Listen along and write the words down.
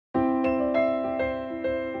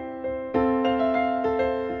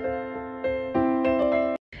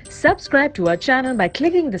Subscribe to our channel by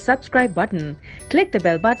clicking the subscribe button. Click the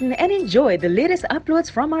bell button and enjoy the latest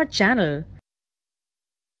uploads from our channel.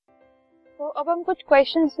 तो अब हम कुछ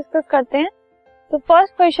questions discuss करते हैं. तो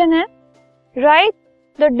first question है, right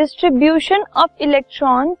the distribution of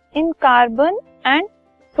electrons in carbon and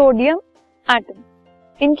sodium atom.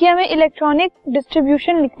 इनकी हमें इलेक्ट्रॉनिक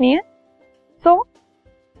डिस्ट्रीब्यूशन लिखनी है. सो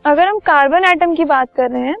अगर हम कार्बन एटम की बात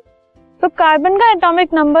कर रहे हैं तो कार्बन का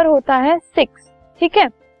एटॉमिक नंबर होता है 6. ठीक है,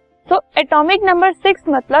 तो एटॉमिक नंबर 6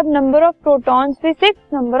 मतलब नंबर ऑफ प्रोटॉन्स भी 6,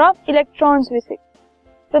 नंबर ऑफ इलेक्ट्रॉन्स भी 6.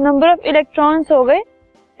 तो नंबर ऑफ इलेक्ट्रॉन्स हो गए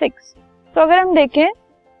 6. तो अगर हम देखें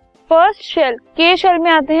फर्स्ट शेल, के शेल में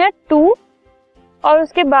आते हैं 2 और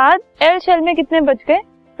उसके बाद एल शेल में कितने बच गए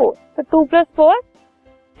 4. तो 2 + 4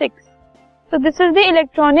 6. तो this is the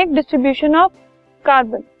electronic distribution of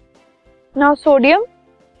carbon. Now sodium,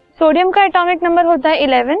 sodium का एटॉमिक नंबर होता है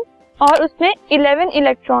 11 और उसमें 11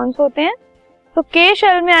 इलेक्ट्रॉन्स होते हैं. तो के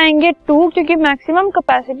शेल में आएंगे 2 क्योंकि मैक्सिमम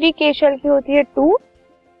कैपेसिटी के शेल की होती है 2.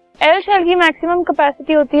 एल शेल की मैक्सिमम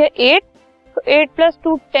कैपेसिटी होती है 8. तो 8 +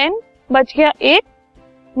 2 10 बच गया 8.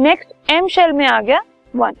 नेक्स्ट एम शेल में आ गया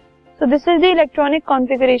 1. So this is the electronic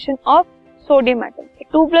configuration of sodium atom.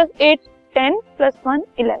 2 + 8 10 + 1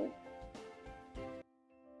 11.